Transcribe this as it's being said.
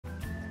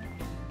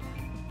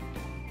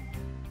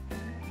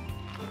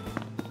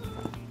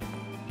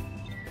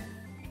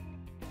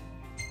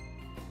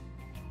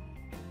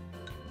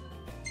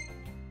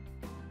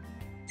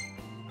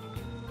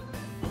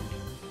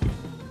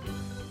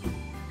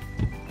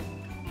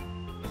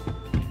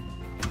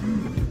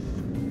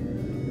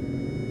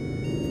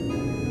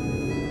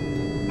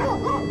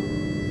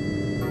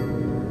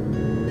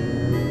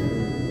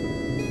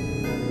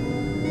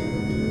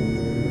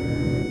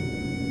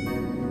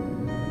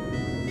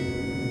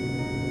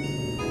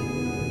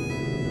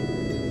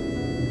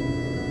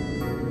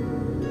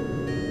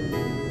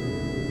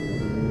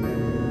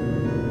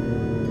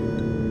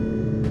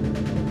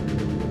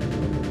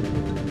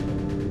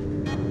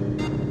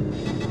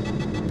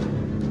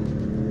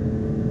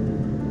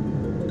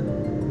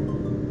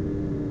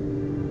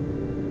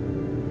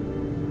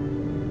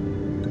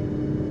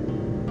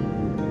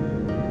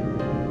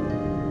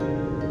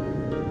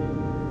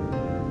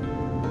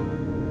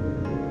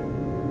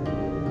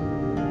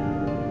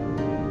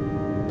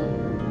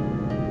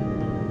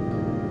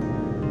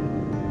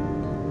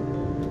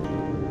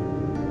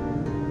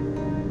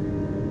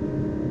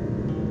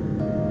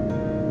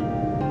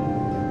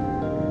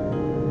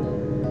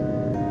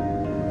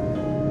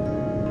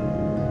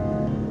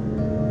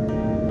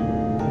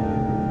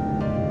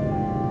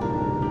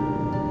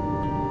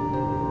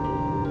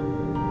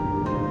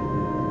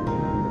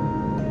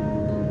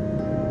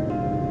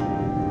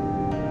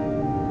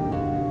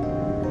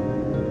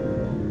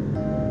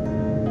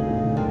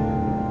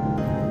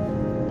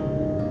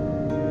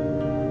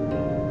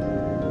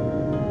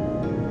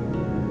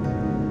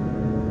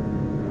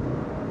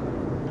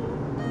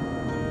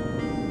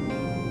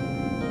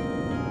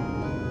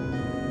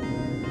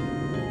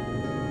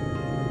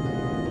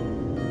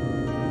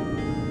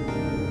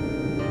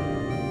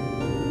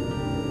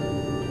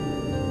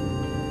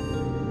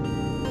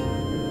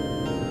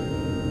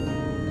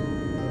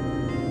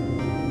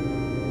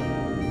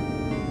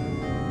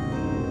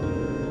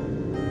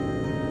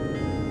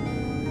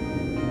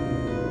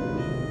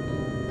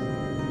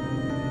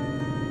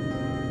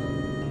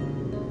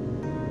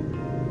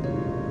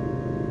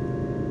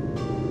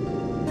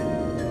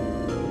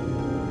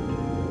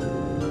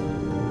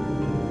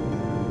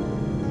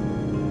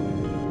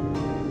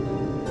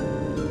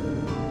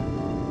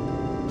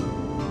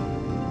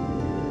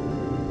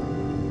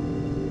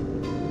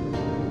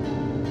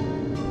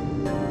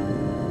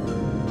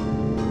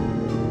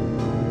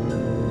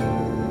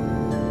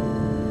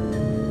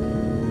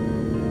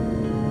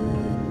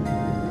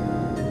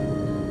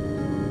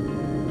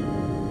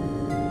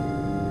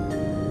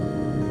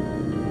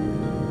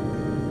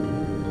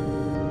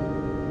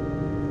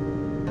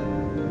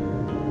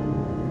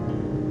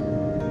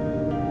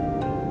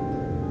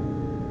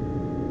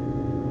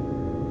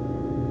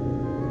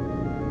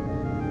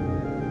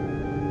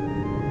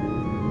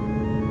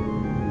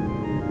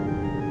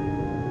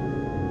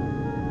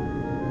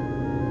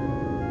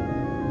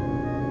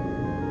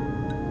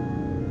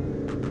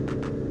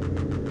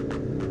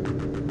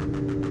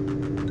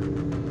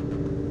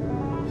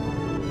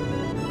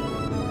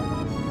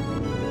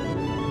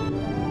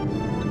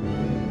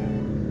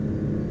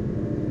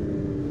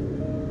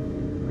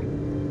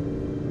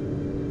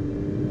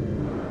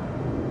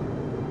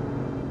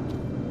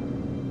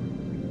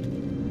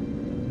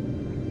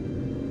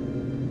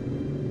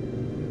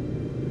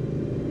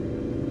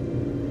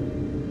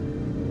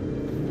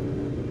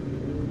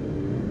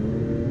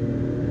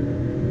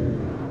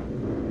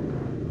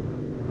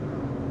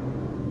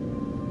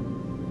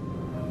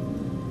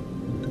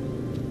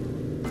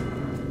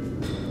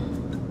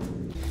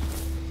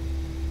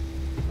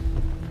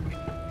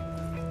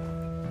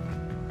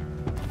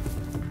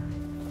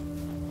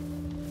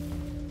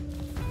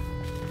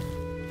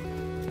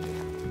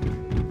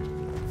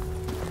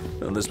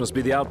this must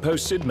be the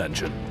outpost Sid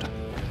mentioned.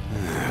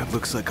 It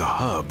looks like a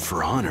hub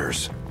for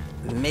hunters.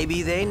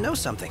 Maybe they know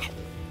something.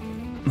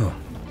 Oh.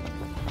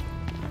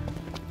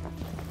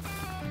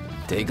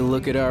 Take a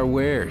look at our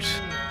wares.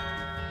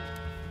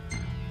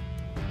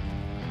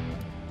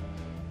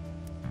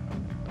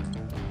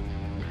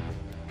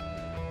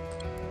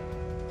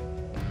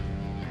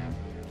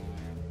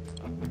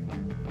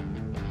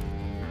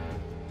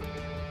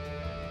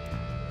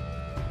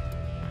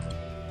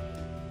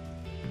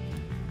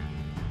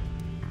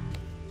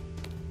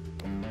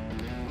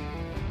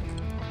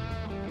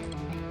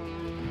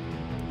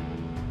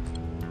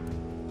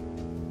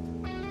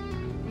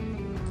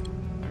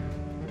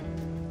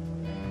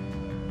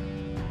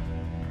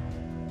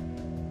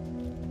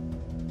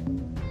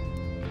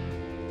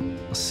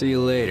 I'll see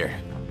you later.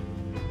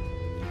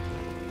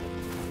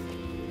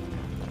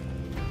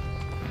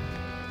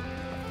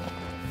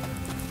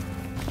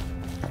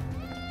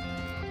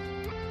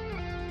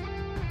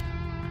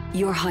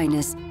 Your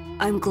Highness,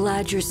 I'm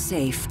glad you're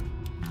safe.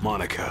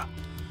 Monica,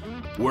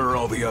 where are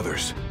all the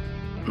others?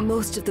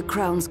 Most of the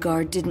Crown's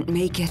Guard didn't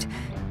make it.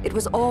 It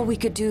was all we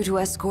could do to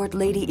escort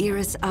Lady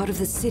Iris out of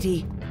the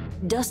city.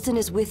 Dustin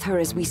is with her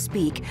as we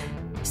speak,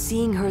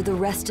 seeing her the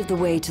rest of the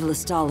way to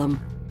Lestalem.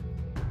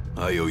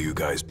 I owe you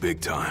guys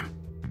big time.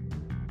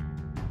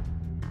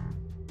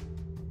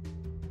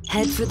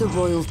 Head for the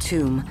royal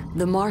tomb.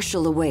 The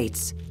Marshal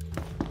awaits.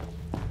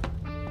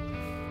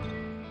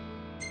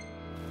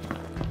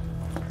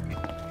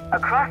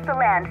 Across the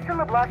land,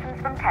 blossoms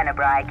from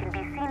Tenebrae can be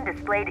seen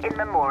displayed in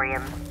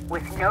memoriam.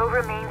 With no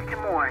remains to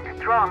mourn,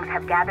 throngs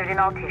have gathered in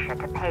Altissia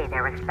to pay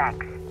their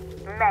respects.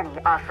 Many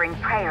offering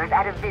prayers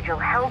at a vigil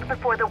held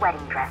before the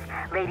wedding dress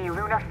Lady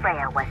Luna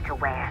Freya was to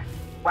wear.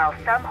 While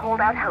some hold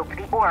out hope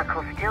the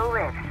Oracle still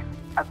lives,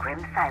 a grim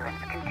silence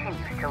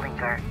continues to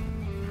linger.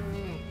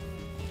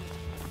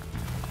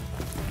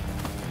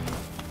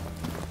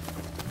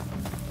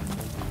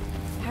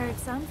 Heard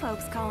some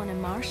folks calling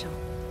him Marshal.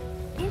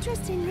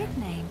 Interesting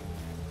nickname.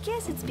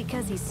 Guess it's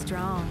because he's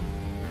strong.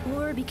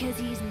 Or because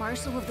he's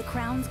Marshal of the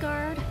Crown's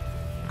Guard.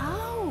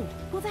 Oh,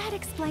 well that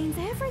explains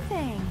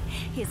everything.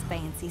 His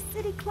fancy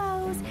city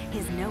clothes,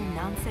 his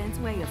no-nonsense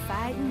way of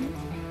fighting.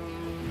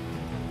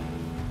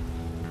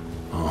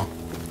 Huh?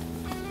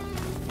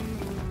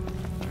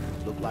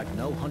 Looked like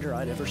no hunter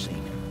I'd ever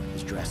seen.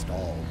 Was dressed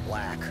all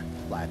black,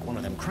 like one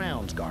of them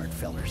Crown's Guard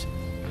fellers.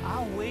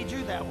 I'll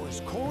wager that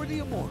was Cor the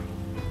Immortal.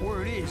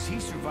 Word is,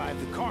 he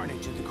survived the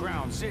carnage of the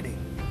Crown City.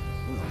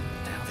 Well,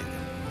 now that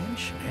you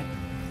mention it...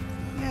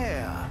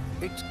 Yeah,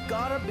 it's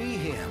gotta be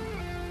him.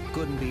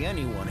 Couldn't be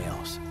anyone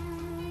else.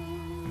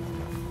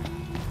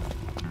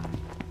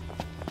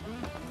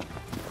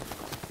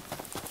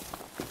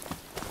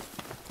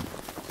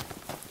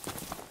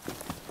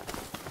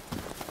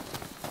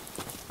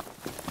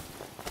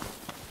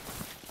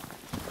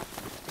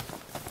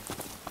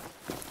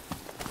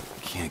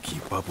 Can't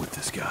keep up with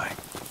this guy.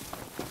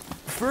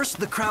 First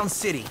the Crown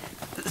City,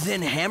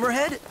 then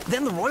Hammerhead,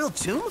 then the Royal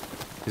Tomb?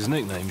 His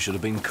nickname should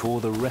have been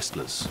Cor the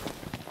Restless.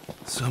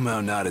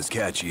 Somehow not as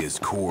catchy as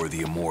Cor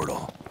the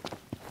Immortal.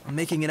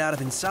 Making it out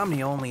of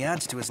insomnia only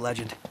adds to his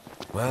legend.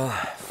 Well,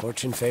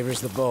 fortune favors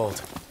the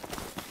bold.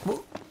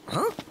 Well,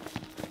 huh?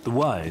 The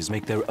wise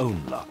make their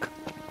own luck.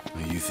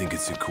 You think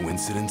it's a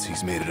coincidence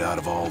he's made it out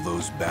of all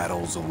those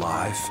battles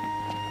alive?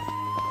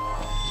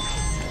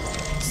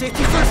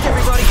 Safety first,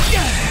 everybody!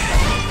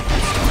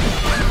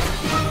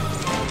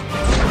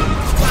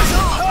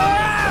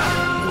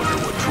 Wonder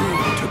what drew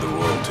him to the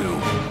Royal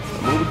Tomb.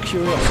 A morbid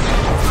curiosity.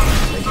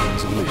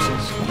 Makings and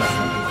looses.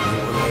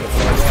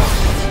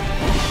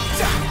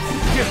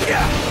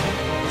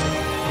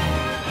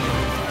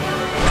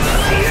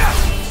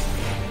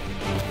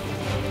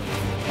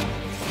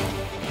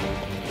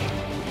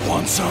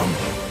 Want some?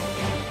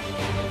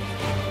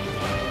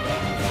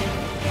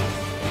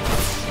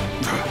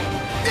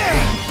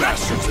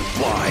 Bastards that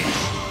fly!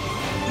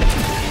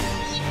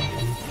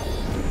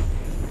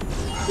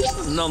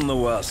 None the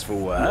worse for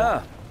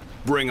wear.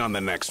 Bring on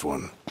the next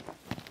one.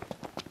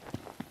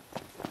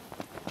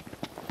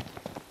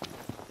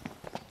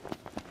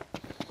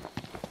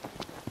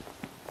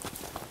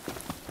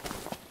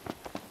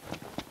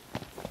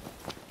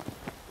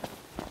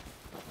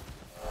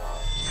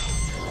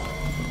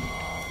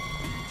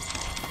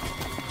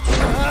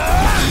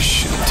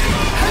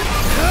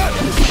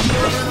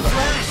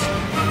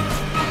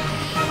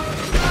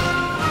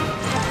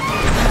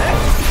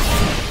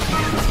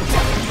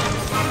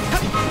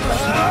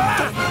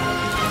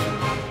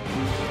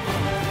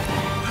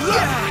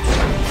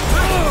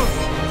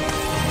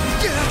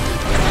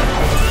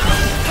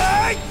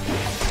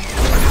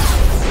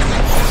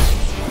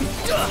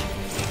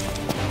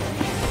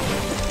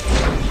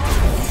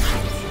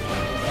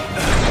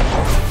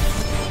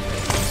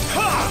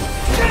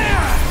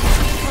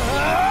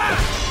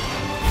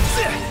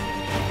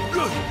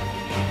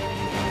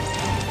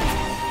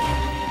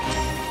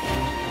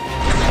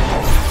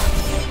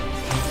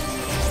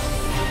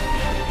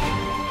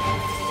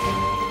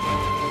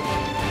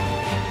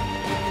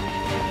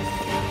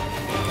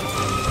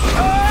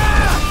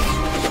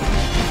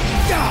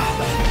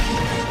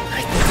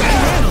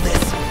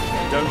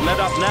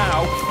 Not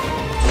now.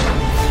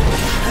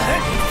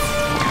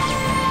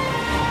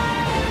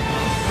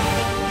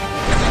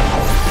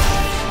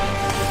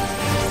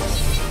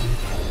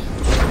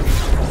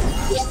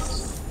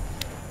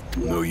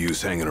 No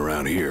use hanging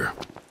around here.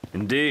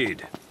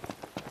 Indeed.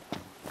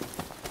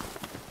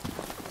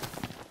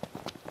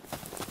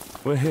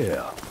 We're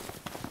here.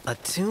 A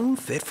tomb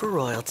fit for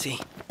royalty.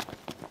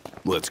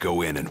 Let's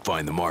go in and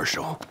find the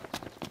Marshal.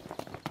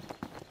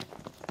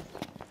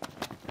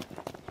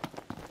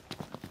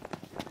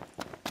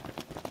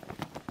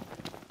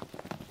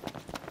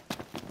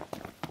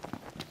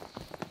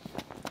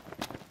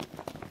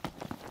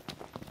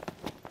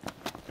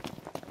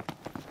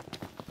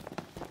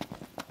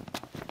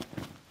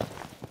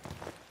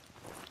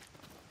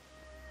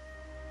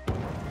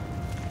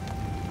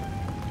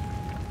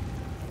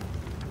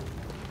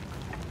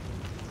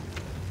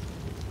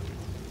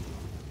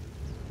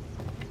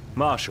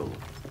 Marshal.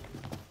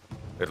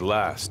 At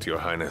last, Your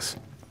Highness.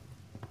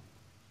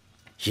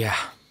 Yeah.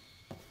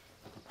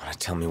 Wanna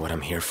tell me what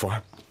I'm here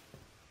for?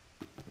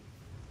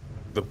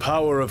 The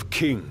power of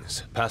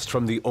kings passed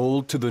from the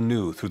old to the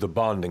new through the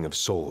bonding of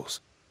souls.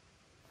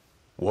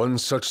 One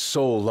such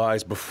soul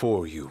lies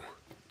before you.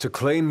 To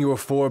claim your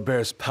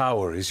forebear's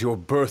power is your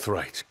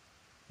birthright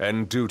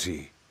and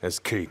duty as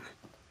king.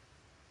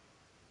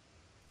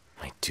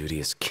 My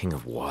duty as king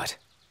of what?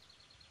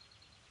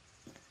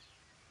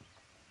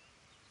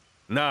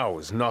 Now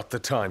is not the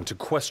time to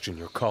question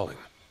your calling.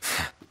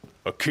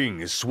 A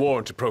king is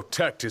sworn to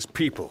protect his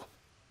people.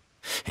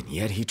 And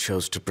yet he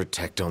chose to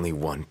protect only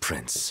one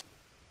prince.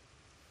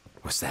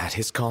 Was that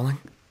his calling?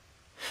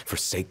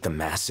 Forsake the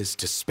masses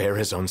to spare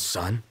his own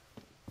son?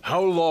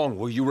 How long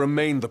will you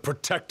remain the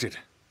protected?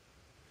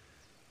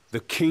 The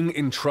king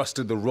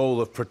entrusted the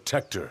role of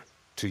protector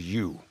to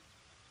you.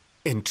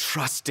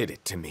 Entrusted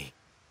it to me.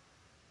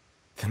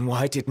 Then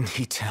why didn't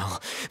he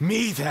tell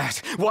me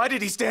that? Why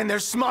did he stand there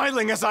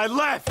smiling as I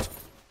left?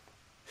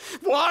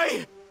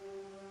 Why?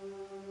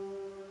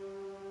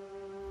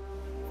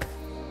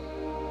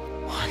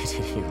 Why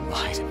did he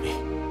lie to me?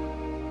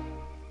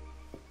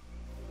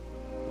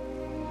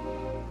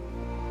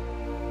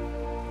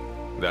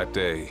 That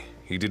day,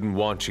 he didn't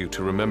want you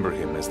to remember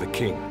him as the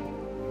king.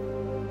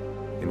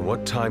 In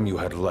what time you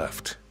had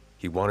left,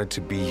 he wanted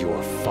to be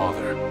your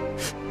father.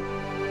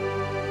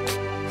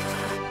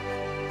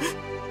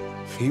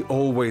 He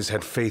always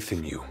had faith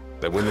in you,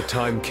 that when the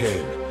time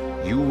came,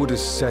 you would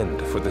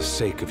ascend for the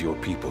sake of your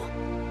people.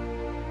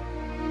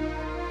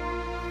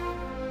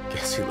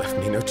 Guess he left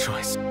me no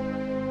choice.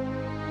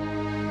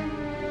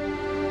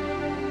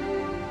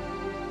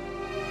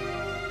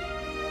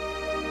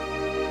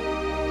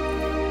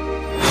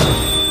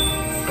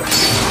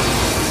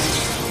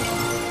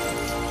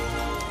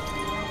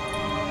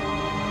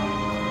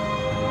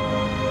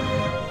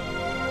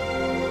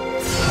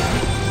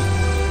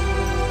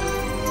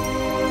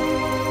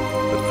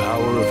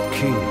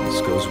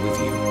 Kings goes with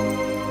you,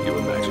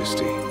 Your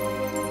Majesty.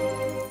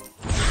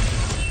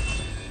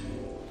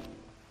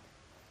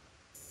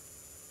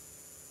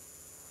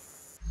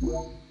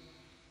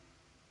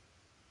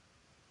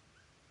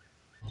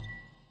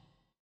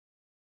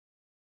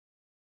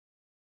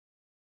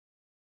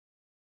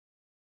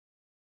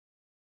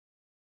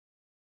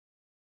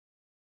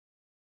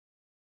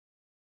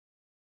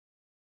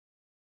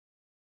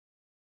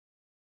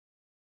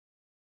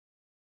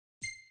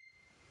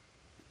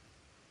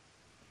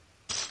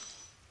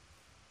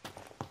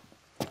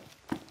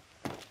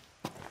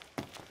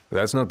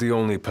 That's not the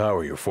only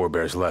power your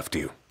forebears left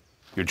you.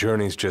 Your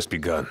journey's just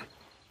begun.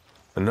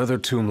 Another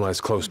tomb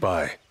lies close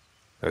by.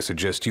 I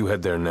suggest you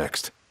head there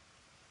next.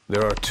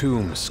 There are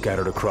tombs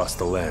scattered across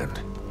the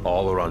land.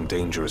 All are on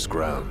dangerous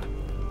ground.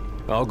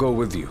 I'll go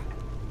with you,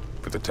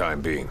 for the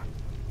time being.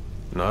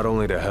 Not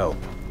only to help,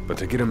 but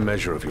to get a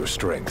measure of your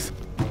strength.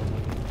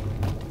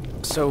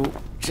 So,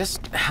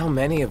 just how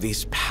many of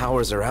these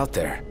powers are out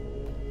there?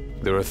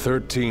 There are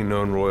 13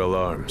 known royal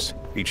arms,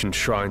 each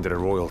enshrined at a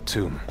royal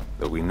tomb,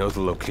 though we know the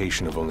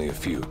location of only a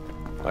few.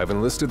 I've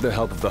enlisted the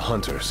help of the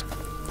hunters.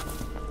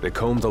 They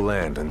comb the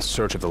land in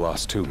search of the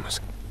lost tombs.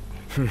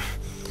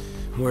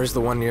 Where's the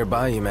one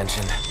nearby you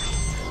mentioned?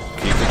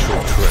 Keep it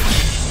short trick.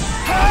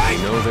 We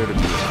know there to be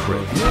a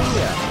crypt deep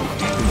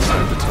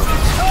inside the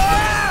tunnels.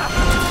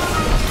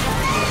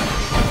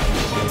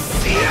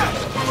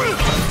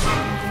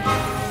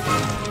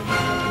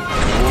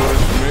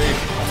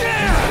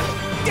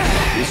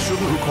 This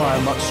shouldn't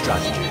require much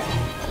strategy.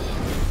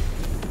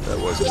 That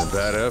wasn't a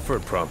bad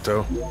effort,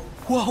 Prompto.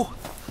 Whoa!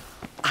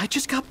 I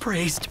just got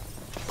praised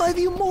by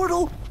the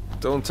immortal!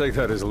 Don't take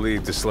that as a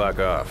lead to slack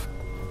off.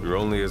 You're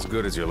only as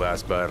good as your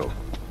last battle.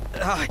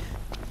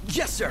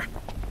 Yes, sir!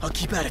 I'll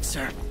keep at it,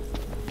 sir.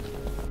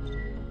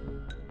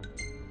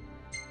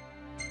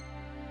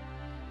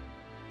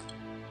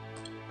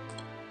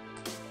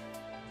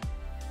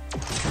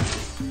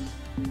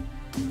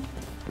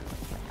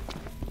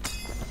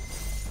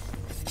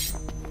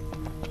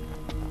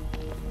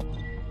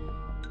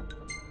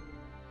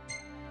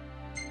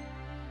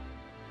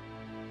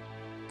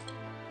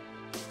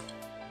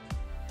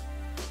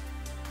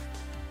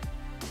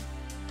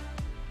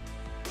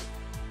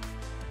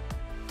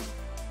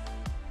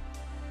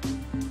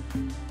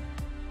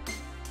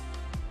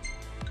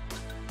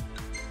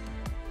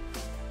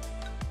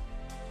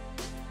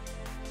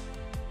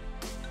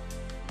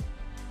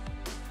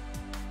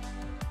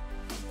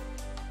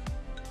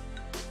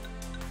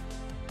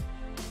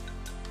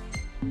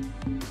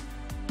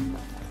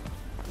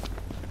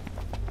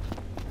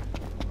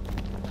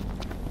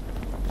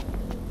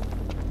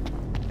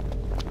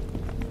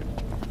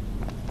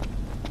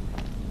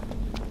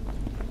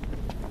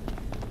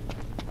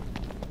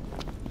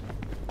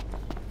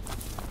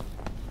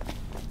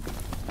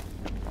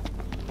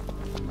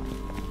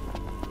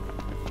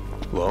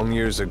 Long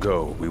years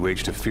ago, we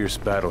waged a fierce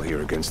battle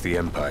here against the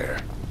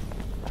Empire.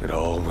 It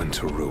all went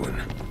to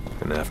ruin.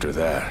 And after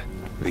that,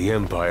 the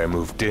Empire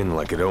moved in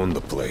like it owned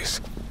the place.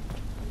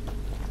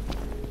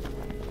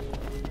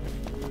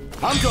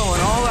 I'm going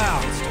all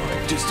out.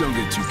 Just don't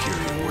get too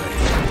carried away.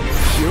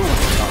 You want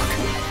to talk.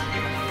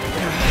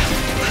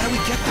 How do we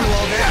get through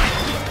all that?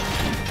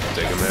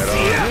 Taking that on.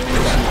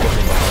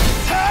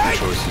 The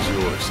choice is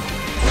yours.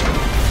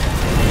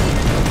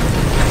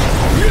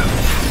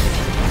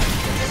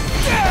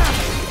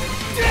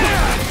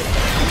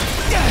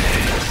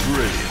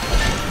 Brilliant.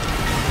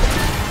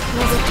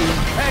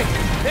 Hey,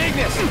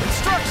 Ignis!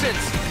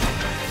 Instructions!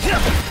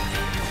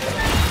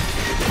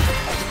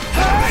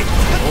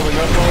 Holding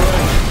up all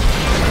right.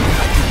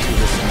 I can do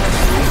this in my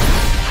sleep.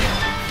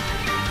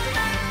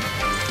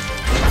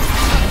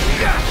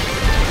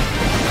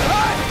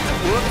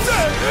 Whoops!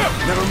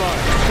 Never mind.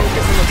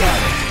 Focus on the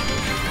battle.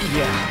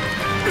 Yeah.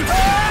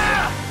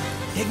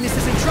 Ignis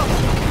is in trouble.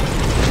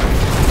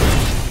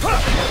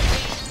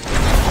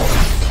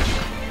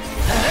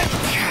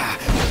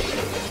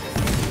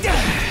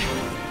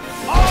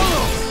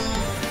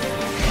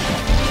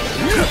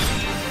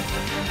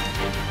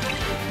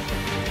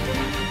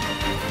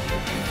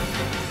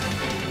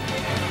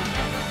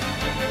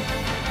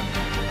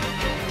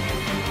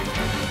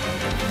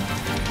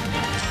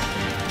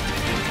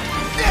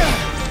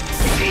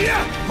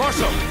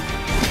 Marshal!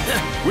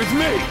 With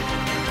me!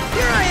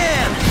 Here I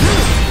am!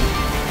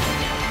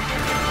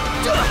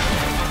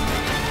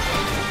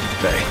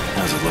 Hey,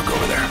 how's it look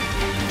over there?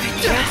 They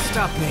can't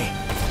stop me.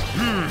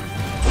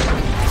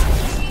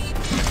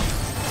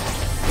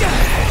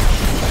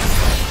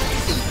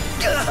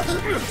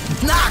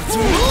 Knocked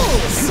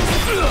rules!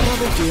 No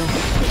big deal.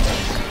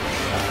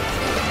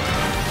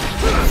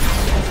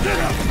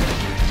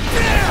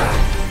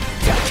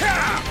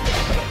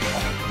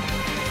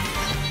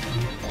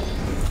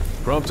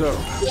 Prompto,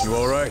 you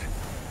all right?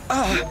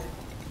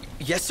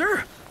 Yes,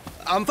 sir.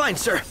 I'm fine,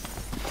 sir.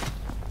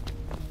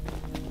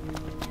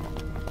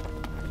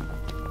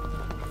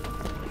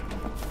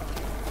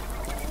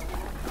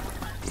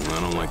 I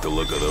don't like the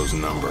look of those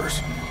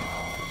numbers.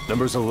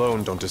 Numbers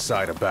alone don't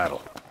decide a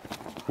battle.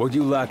 What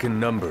you lack in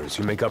numbers,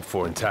 you make up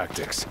for in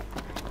tactics.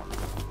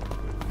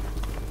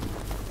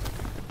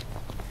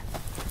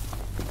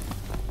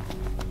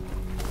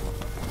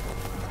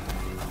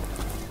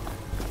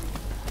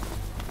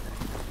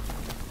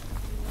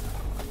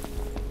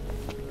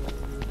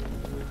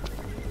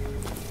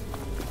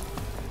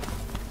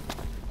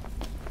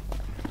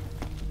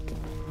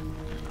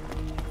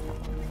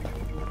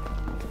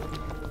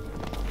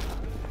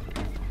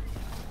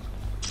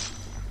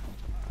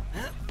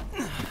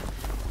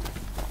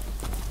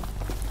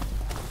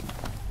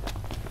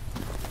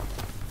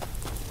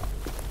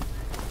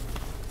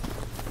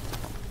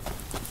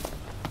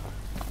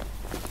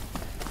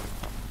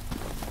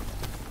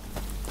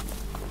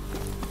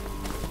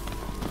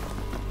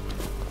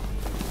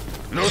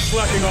 No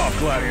slacking off,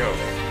 Gladio.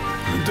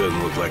 It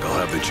doesn't look like I'll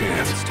have the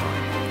chance. It's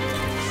time.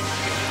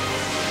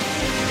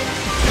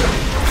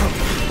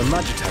 The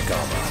Magitech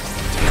armor.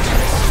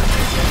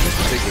 This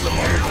particular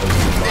model comes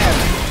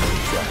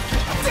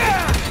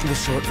the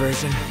short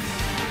version.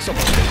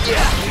 Someone pretty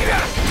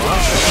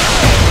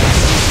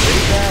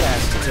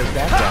badass to take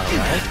that down,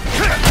 right?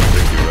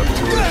 Think you're up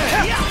to it?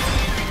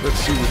 Let's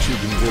see what you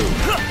can do.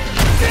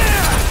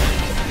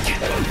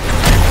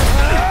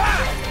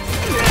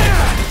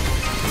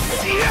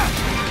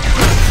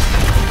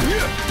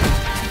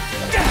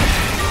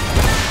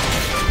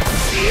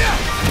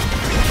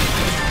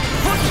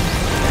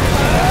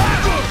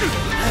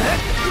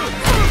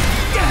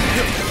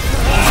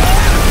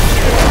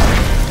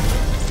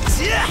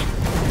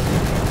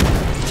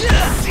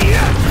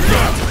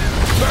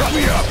 Back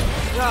me up!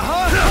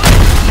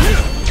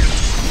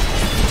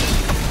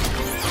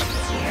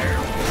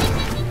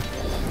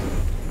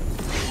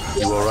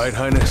 You all right,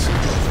 Highness?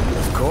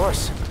 Of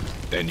course.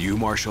 And you,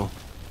 Marshal?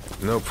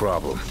 No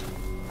problem.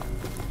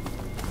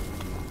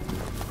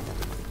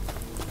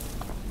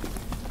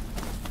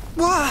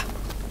 What?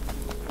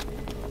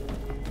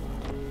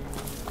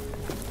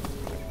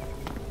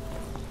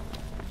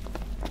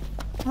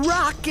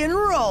 Rock and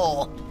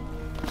roll.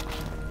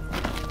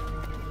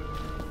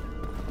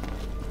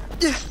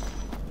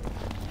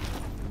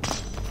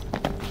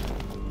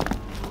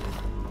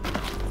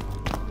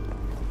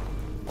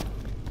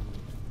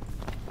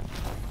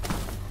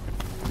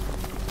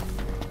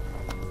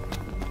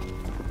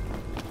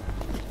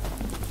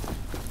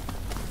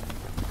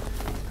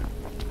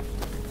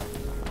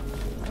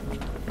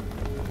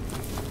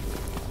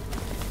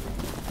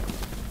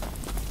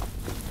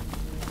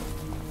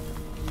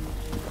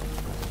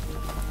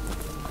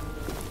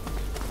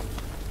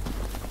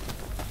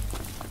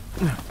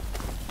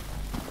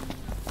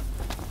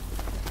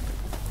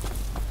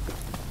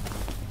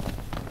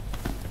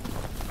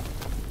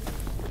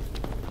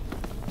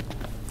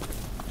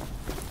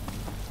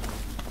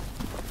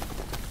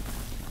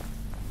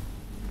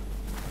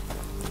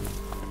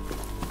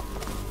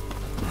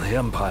 The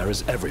Empire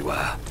is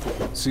everywhere.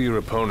 See your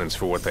opponents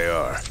for what they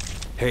are.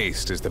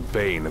 Haste is the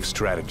bane of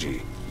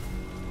strategy.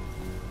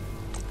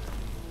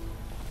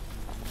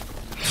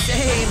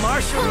 Hey,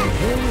 Marshal!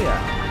 Here we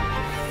are.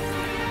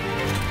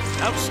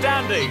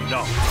 Outstanding,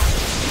 Doc.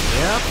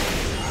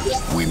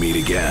 We meet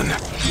again.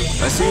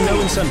 I see no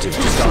incentive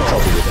to start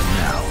trouble with him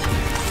now.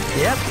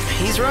 Yep,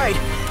 he's right.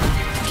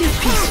 Give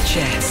peace a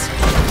chance.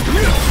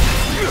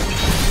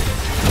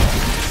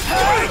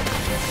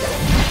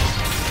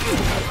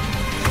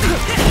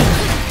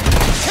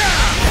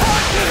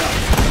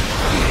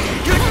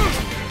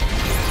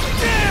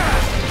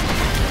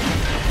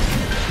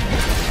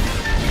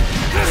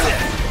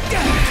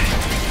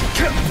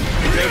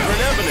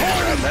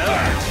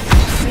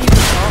 Save the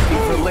coffee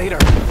for later.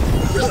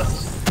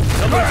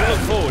 Something to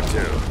look forward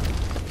to.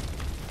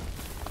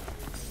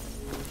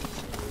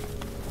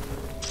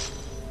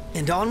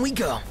 And on we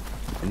go.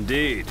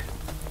 Indeed.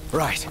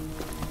 Right.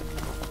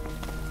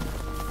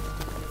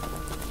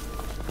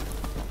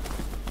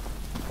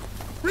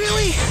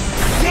 Really?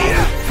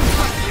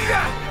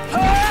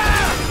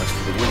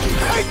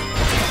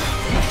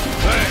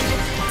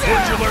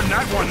 Where'd you learn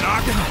that one,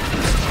 Knock?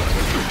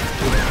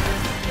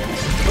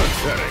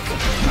 Pathetic.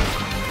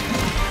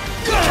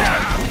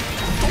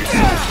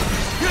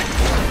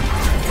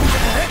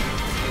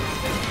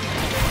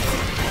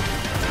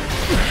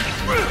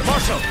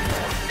 Marshal!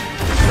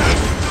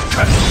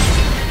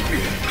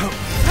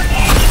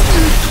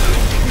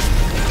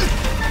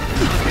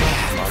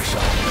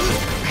 Marshal,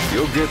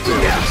 you'll get there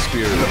with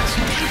experience.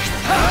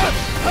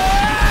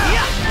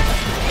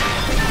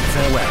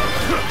 Farewell.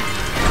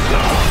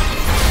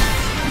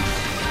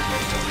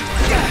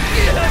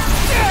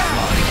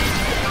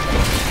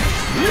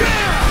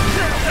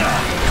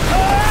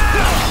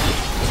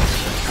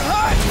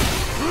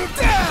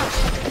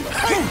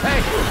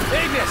 Hey,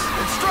 Ignis!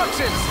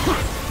 Instructions!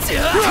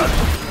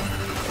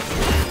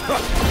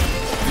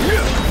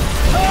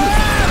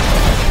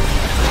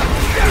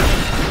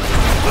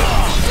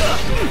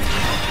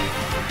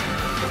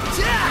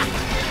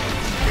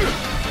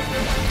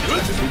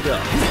 Good to be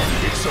done.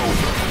 It's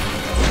over.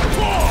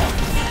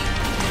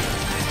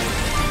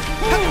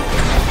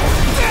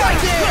 Right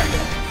there!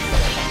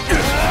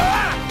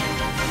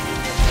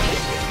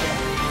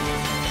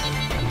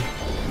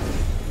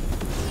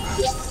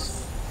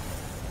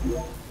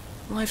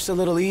 Life's a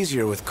little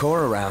easier with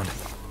Core around.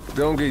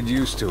 Don't get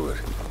used to it.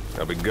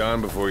 I'll be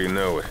gone before you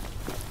know it.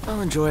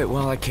 I'll enjoy it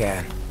while I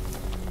can.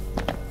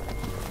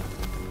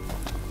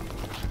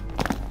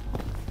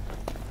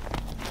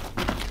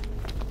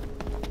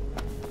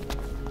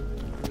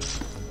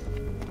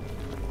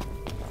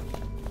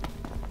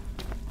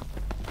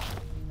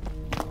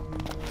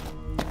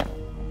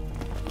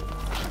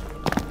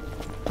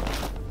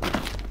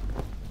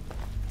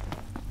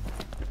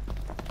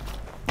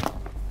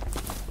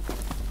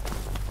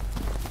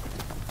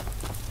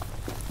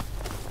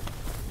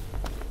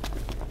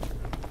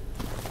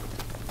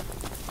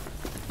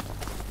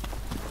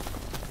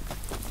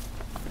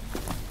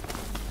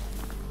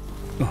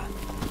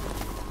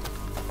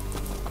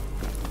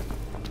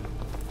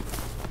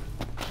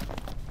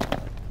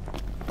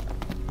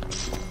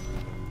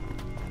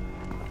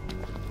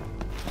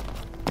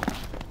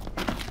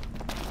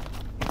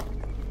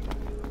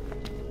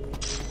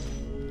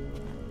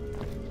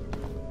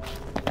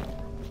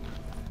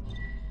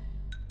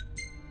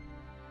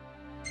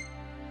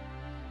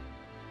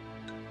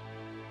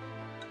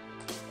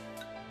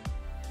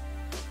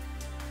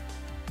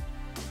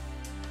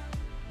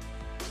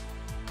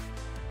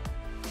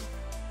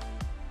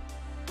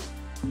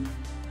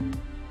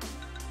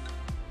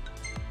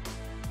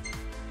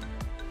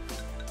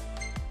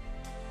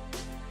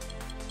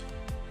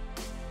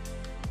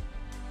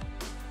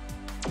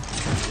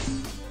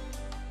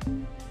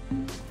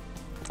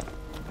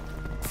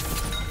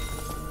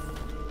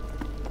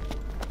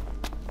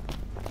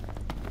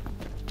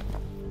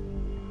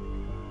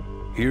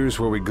 Here's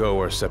where we go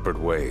our separate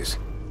ways.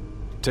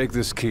 Take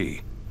this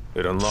key.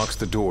 It unlocks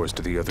the doors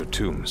to the other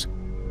tombs.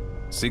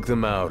 Seek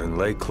them out and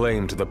lay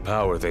claim to the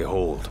power they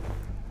hold.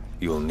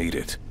 You'll need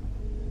it.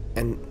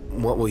 And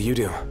what will you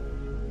do?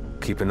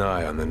 Keep an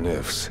eye on the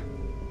Nifs.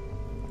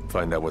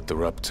 Find out what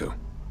they're up to.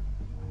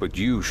 But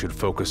you should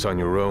focus on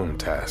your own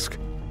task.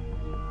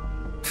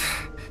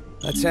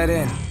 Let's head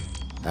in.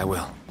 I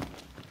will.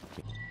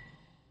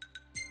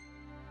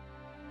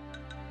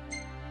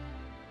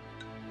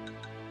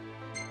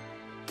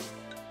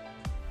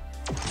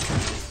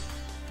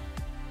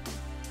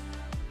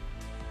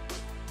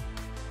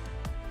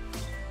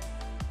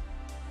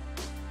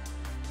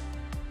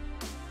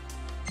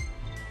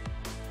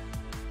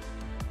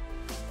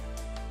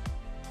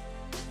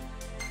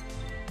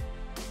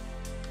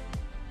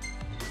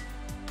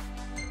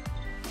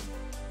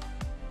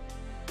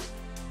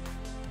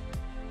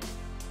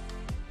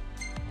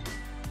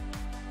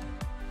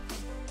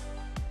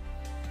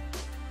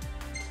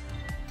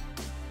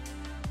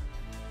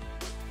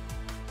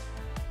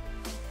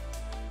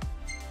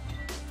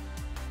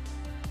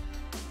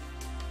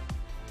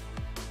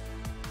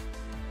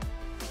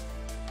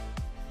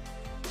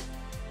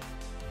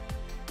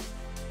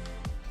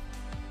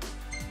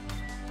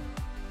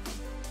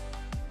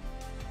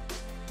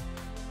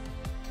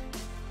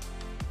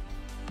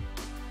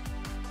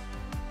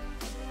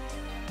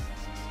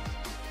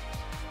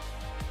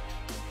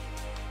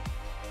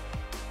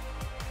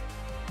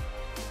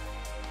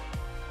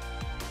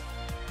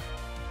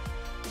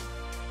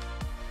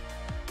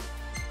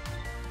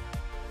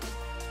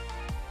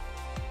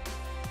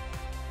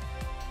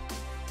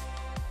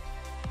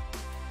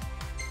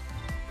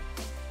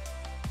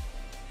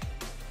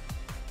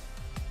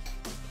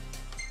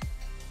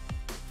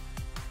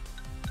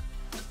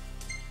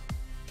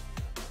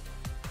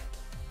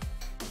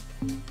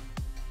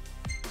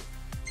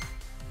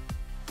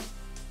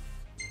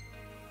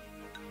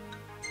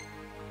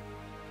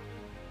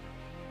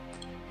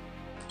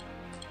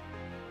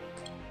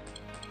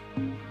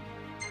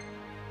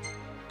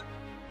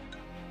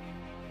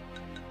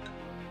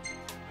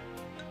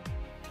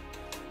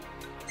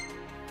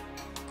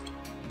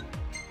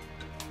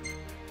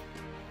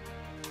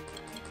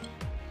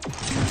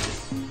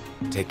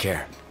 Take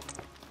care.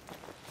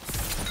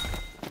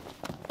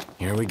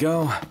 Here we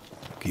go.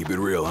 Keep it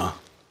real, huh?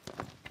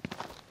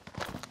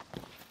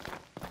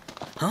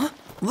 Huh?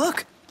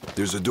 Look!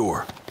 There's a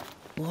door.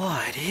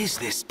 What is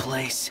this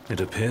place? It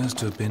appears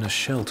to have been a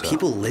shelter.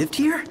 People lived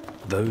here?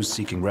 Those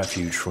seeking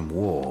refuge from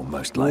war,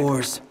 most likely.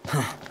 Wars.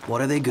 Huh.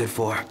 What are they good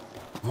for?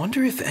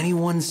 Wonder if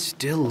anyone's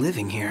still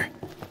living here.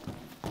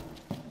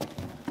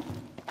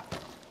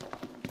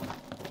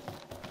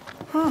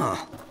 Huh.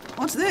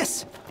 What's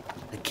this?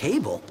 A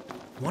cable.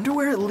 Wonder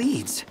where it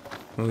leads.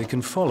 Well, we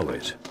can follow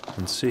it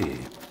and see.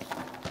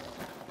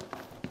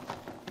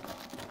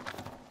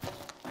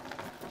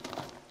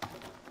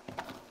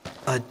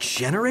 A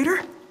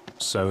generator?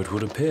 So it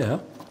would appear.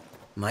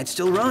 Might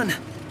still run.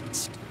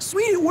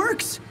 Sweet, it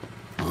works!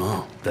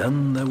 Oh.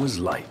 Then there was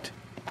light.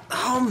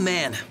 Oh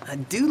man, I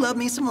do love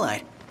me some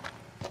light.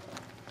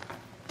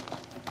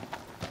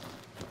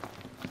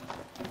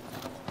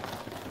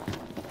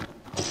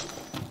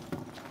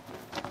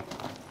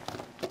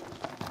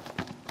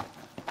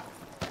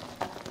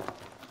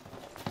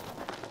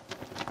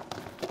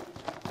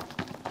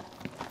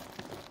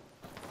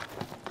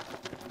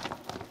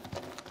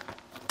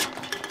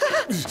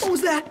 What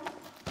was that?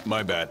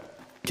 My bad.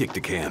 Kicked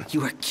the can.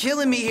 You are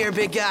killing me here,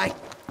 big guy.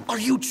 Are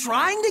you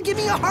trying to give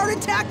me a heart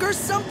attack or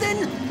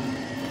something?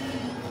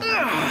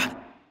 Ugh.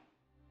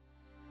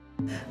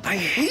 I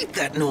hate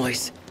that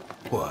noise.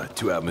 What,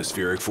 too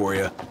atmospheric for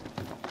you?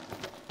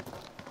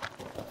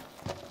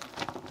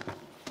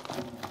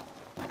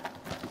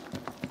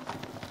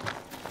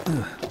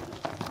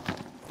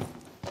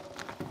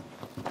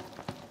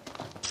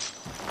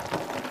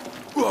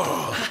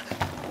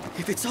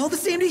 If it's all the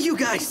same to you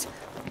guys,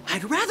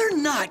 I'd rather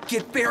not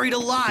get buried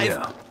alive.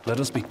 Yeah, let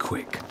us be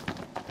quick.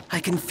 I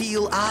can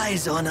feel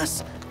eyes on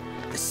us.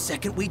 The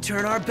second we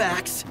turn our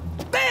backs,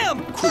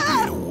 bam! Quit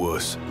being a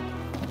wuss.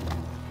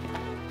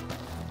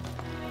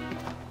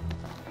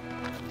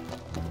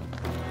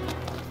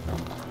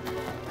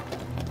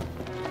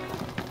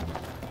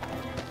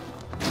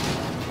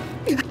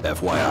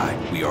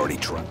 FYI, we already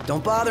tried.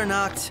 Don't bother,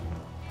 Noct.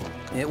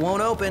 It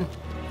won't open.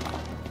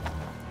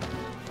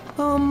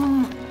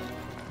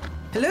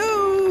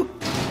 Hello?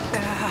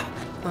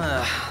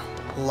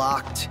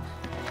 Locked.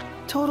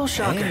 Total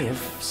shocker. Hey,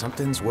 if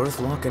something's worth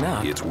locking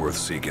up. It's worth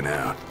seeking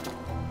out.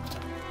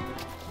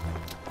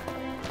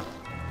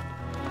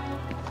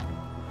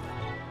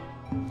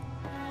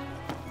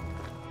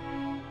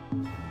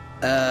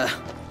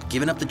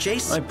 Giving up the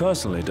chase? I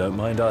personally don't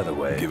mind either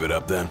way. Give it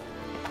up then.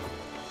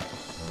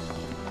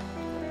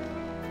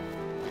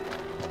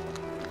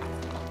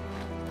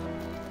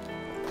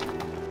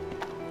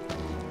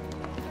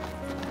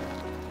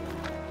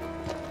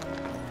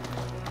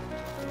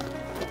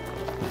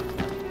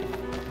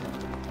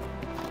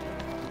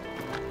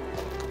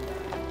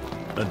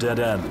 A dead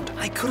end.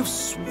 I could have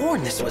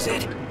sworn this was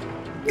it.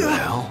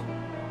 Well,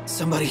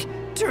 Somebody,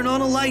 turn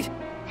on a light.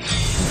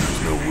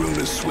 there's no room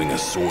to swing a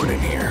sword in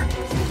here.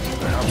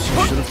 Perhaps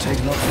you should have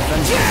taken off the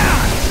fence.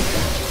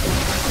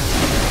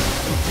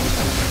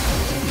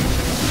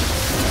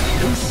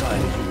 Whose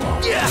side are you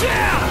on?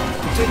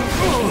 Didn't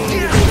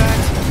need to do that.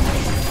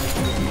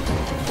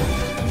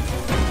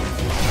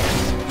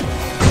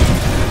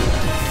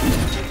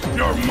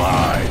 You're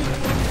mine!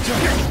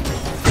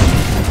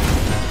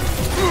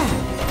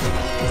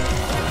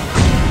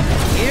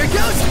 Here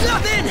goes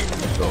nothing!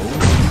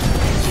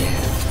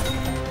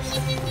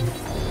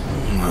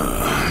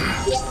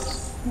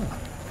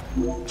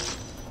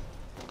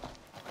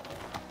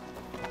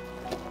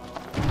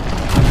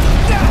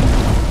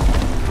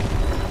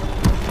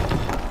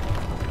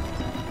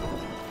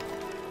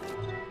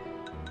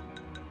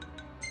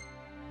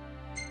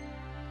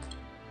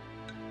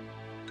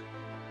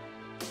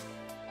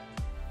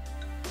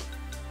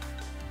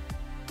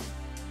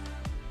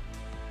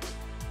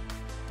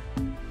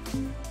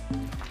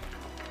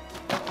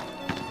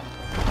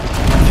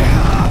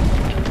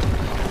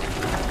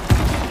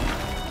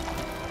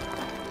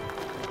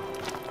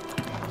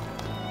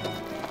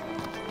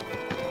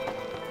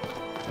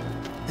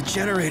 The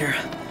generator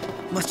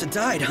must have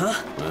died,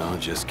 huh? Well,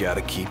 just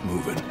gotta keep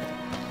moving.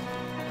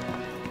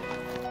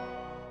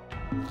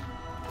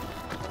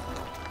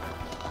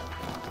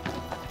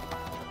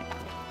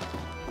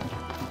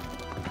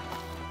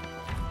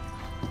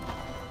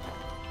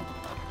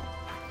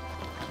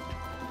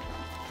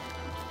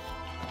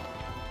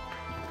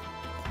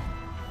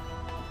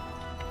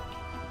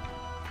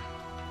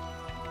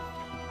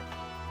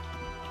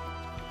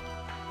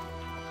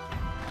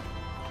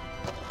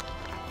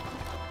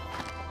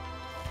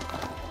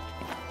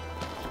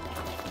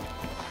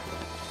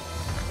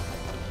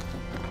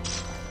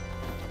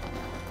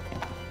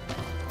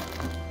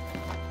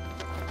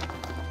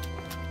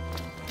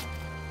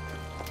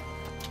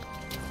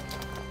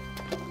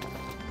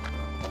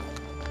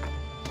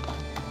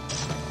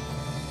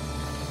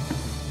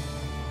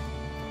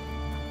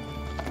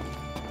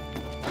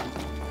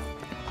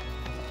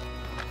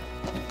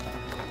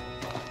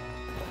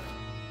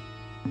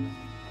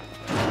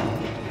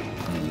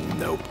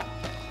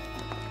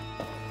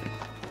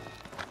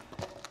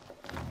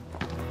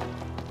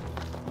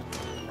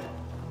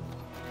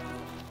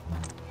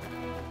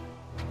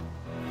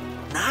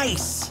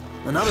 Nice!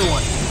 Another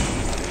one.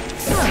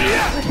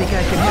 I think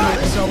I can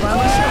handle this all by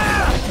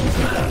myself.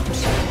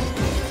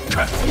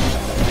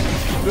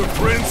 The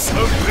Prince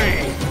of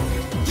Pain!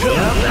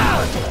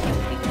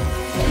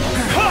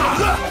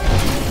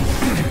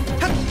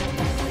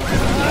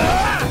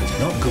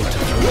 Not good to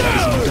throw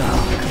those in the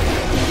dark.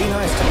 Be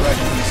nice to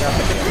brighten things up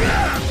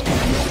again.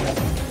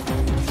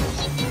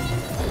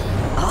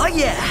 Oh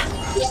yeah!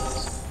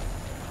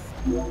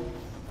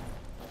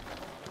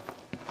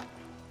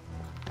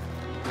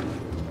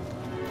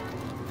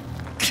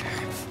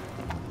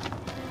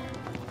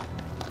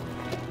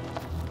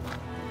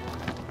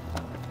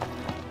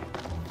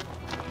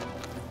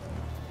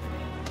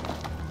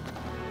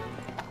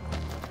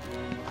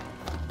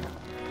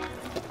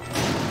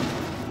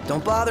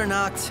 Don't bother,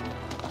 Noct.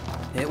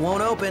 It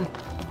won't open.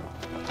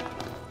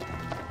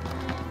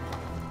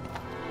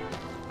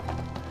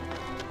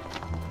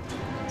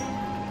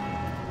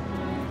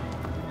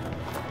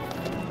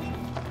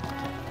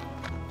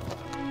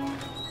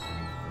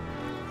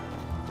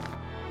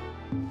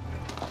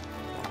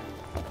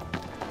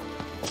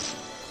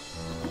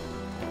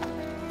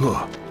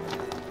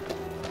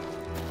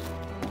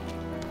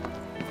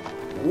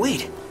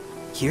 Wait,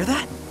 hear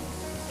that?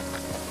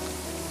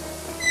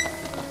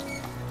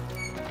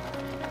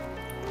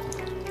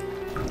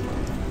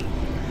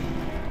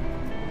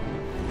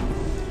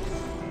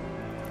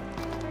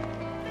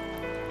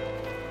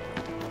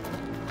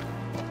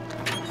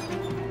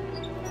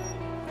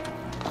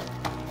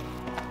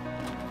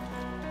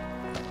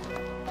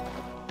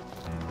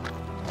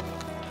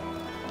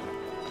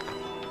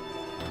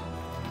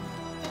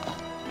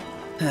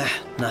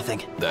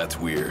 Nothing. That's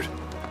weird.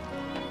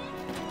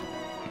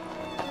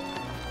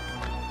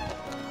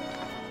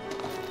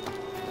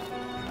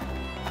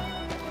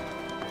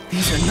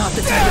 These are not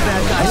the type of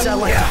bad guys I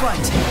like to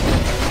fight.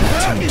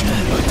 Tell me you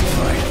like to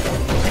fight.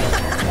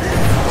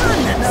 Run,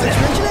 that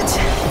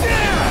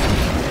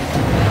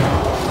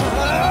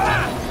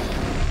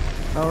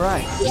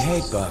Alright, you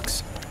hate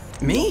bugs.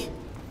 Me?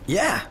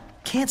 Yeah,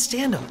 can't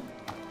stand them.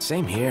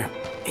 Same here.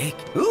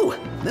 Ick. Ooh,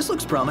 this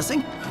looks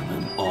promising. In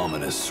an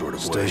ominous sort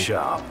of Stay way.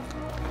 sharp.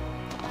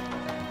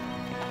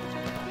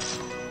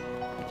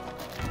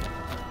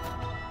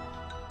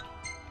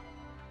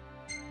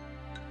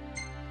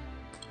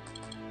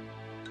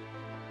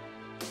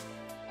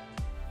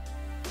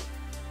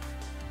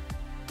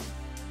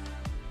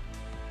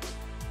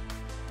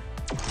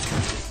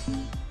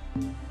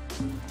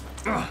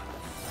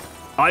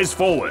 Eyes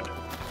forward.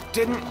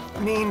 Didn't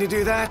mean to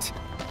do that.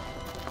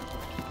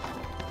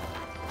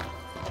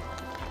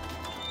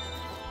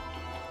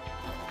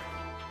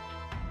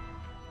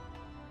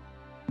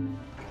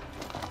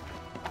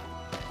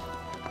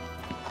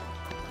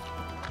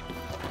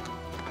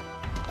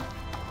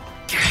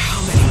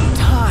 How many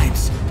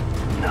times?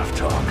 Enough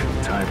talk.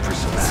 Time for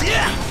some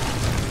action.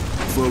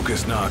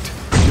 Focus, Noct.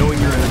 Knowing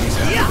your enemy's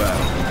half the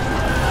battle.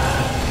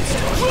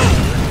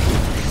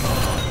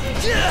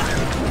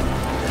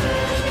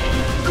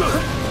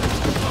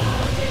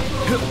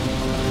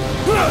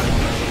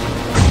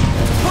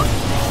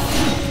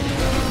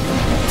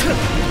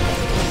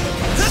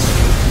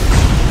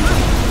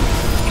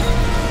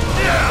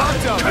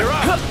 You're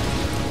up.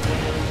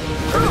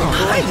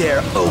 Hi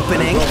there,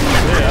 opening.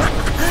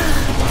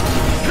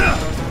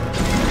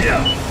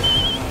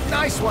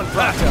 Nice one,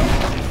 Plato.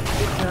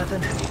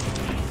 Nothing.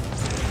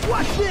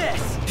 Watch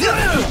this!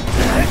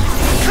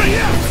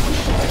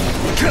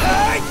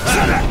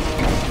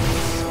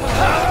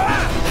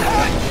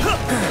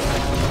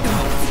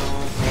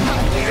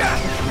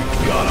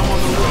 Got him on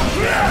the rope.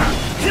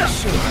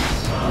 Sure.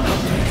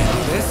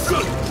 This.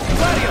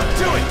 Gladio,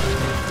 do it.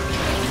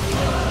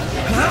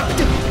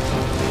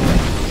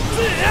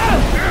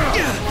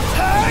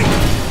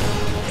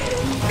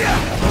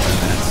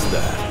 That's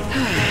that.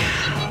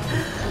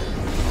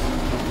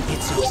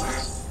 It's over.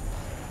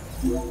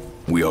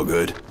 We all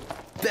good?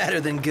 Better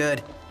than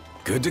good.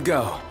 Good to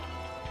go.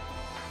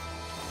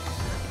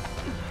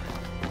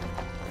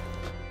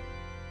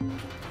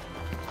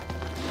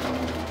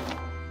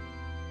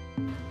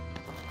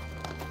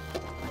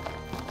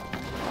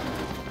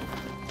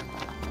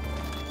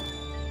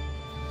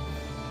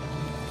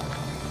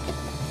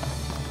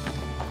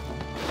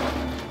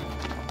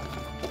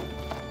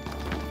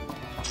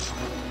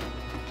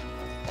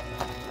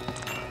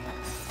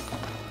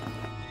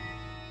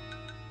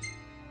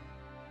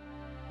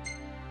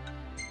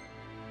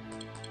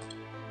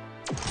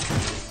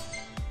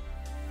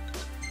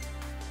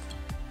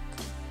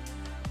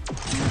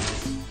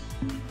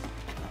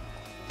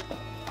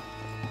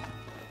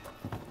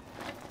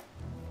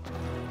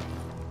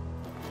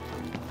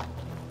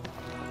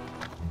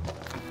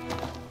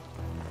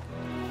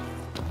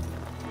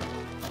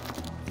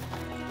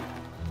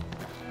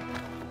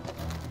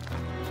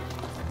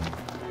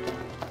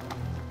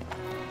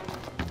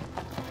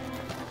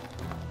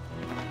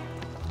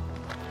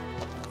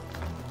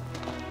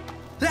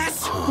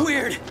 That's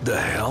weird. The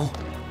hell?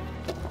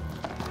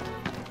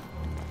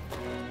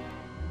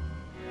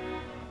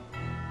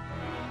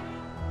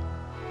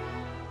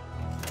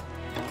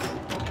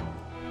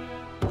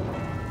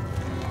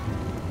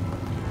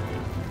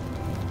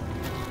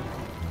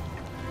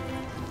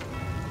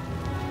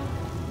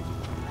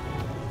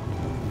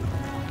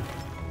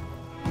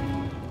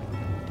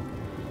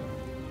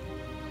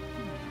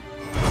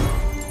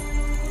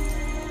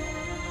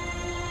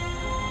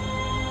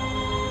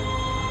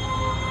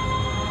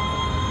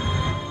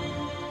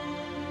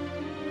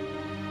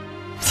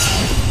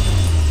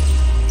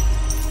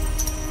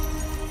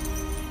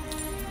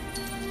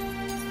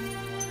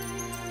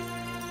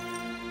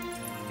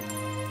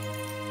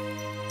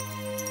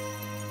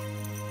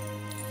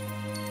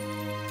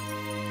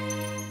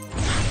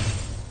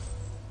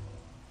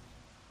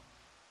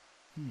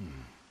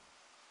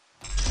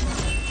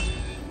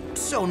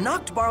 So,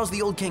 Noct borrows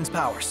the old king's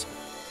powers.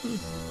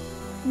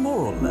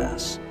 More or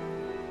less.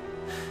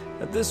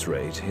 At this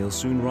rate, he'll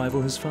soon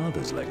rival his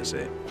father's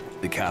legacy.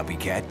 The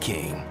copycat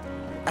king.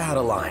 Out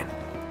of line.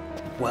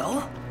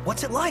 Well,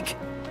 what's it like?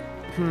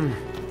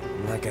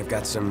 Like I've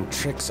got some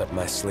tricks up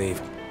my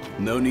sleeve.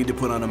 No need to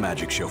put on a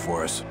magic show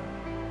for us.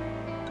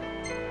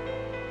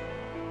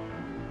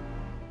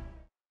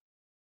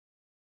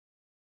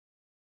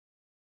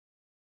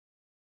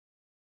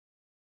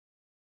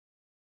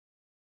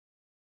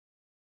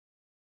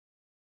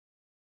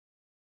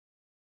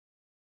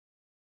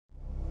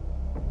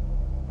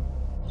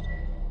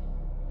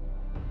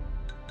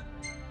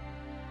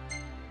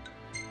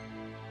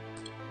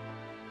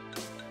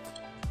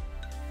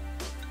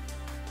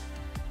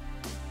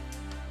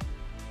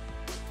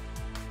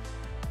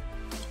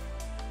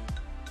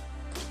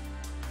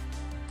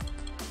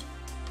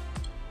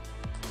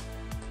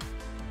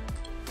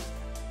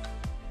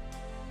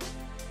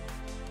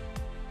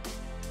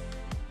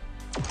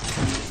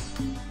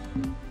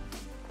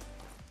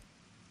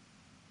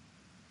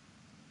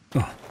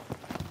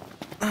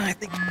 I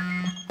think...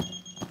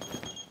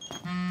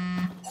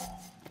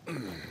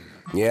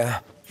 Yeah?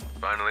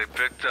 Finally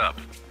picked up.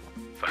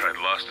 Thought I'd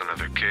lost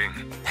another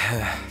king.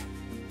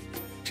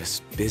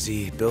 Just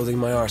busy building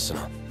my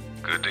arsenal.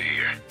 Good to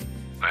hear.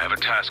 I have a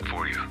task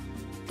for you.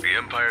 The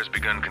Empire's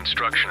begun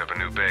construction of a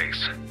new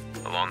base,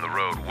 along the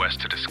road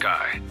west to the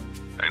sky.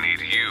 I need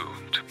you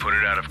to put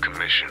it out of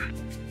commission.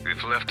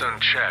 If left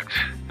unchecked,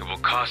 it will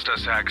cost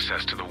us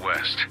access to the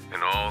west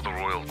and all the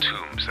royal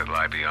tombs that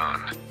lie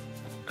beyond.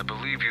 I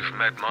believe you've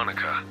met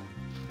Monica.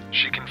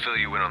 She can fill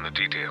you in on the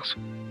details.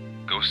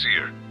 Go see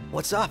her.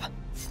 What's up?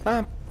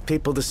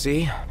 People to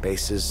see,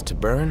 bases to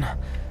burn.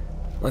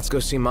 Let's go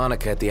see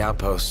Monica at the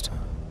outpost.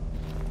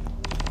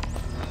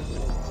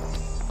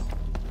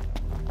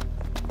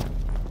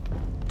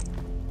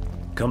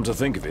 Come to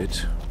think of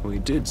it, we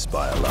did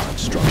spy a large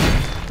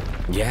structure.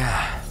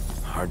 Yeah,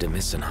 hard to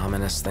miss an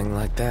ominous thing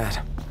like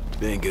that.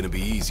 It ain't gonna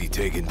be easy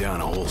taking down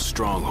a whole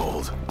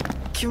stronghold.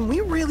 Can we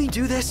really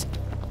do this?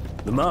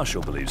 The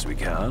Marshal believes we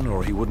can,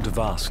 or he wouldn't have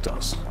asked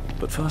us.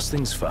 But first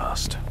things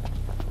first.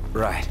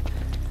 Right.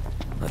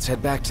 Let's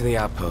head back to the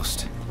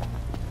outpost.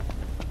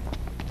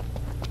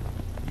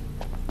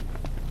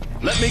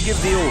 Let me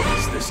give the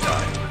orders this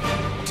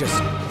time.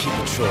 Just keep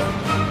it short.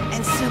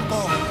 And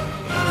simple.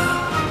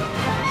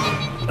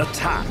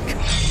 Attack!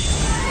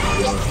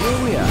 Here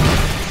we are.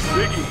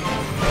 Biggie,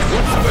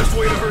 what's the best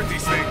way to hurt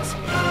these things?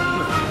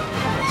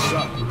 So,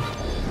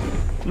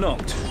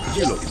 Noct,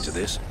 you look into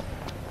this.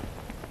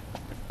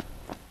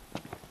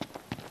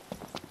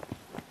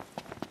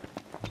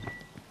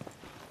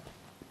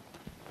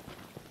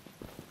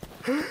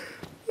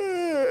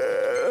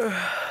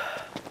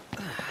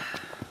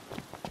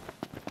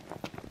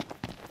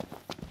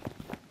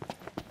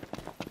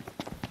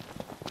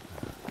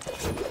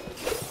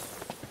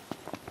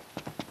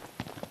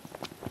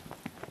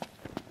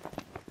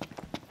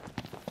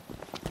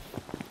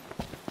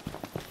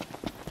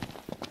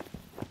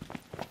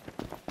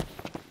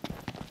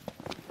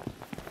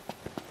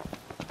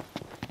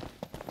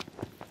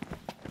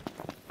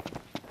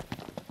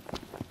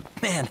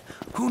 Man,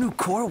 who knew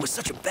Cor was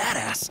such a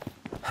badass?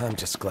 I'm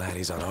just glad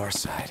he's on our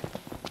side.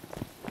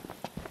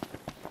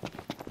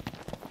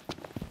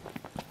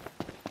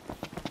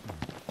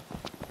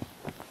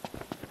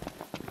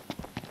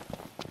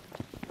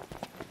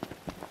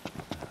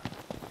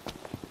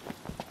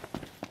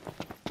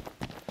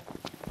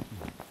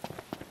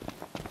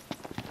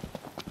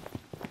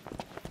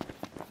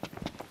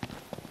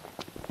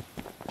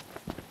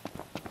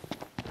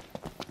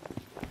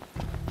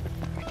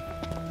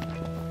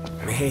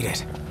 Made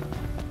it.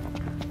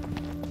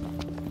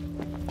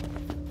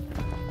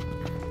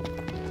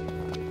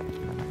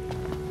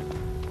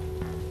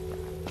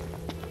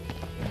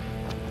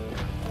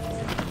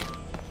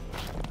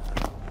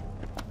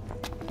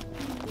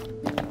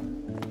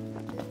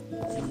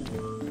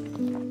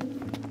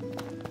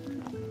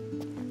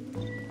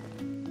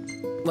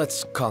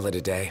 Let's call it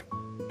a day.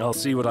 I'll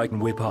see what I can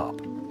whip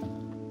up.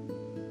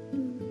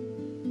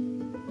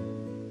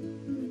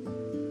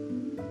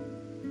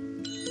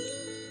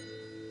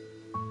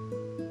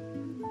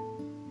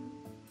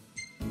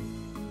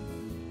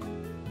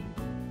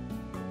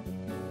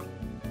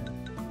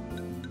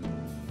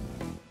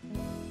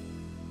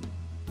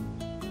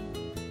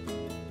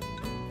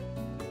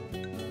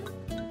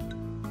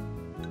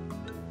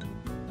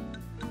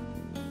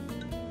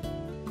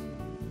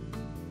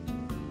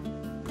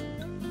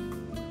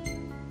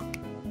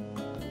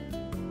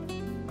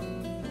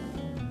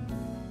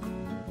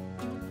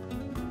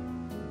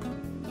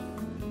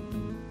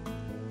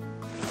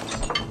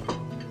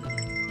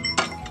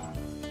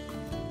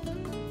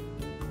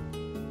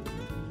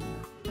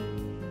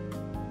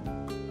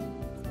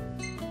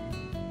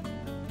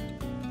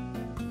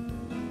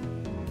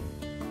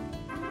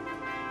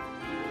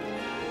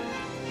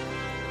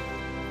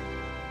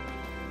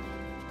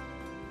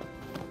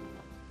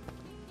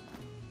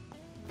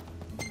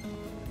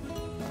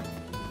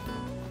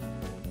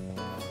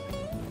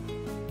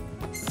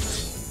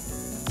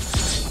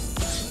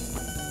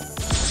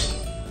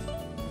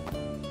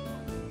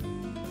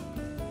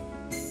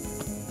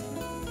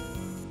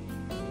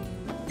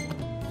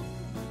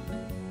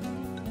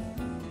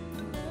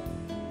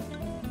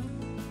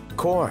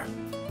 core.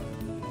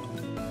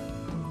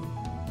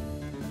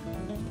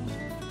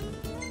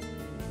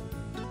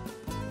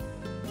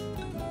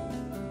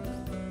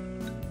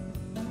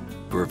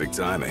 Perfect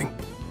timing.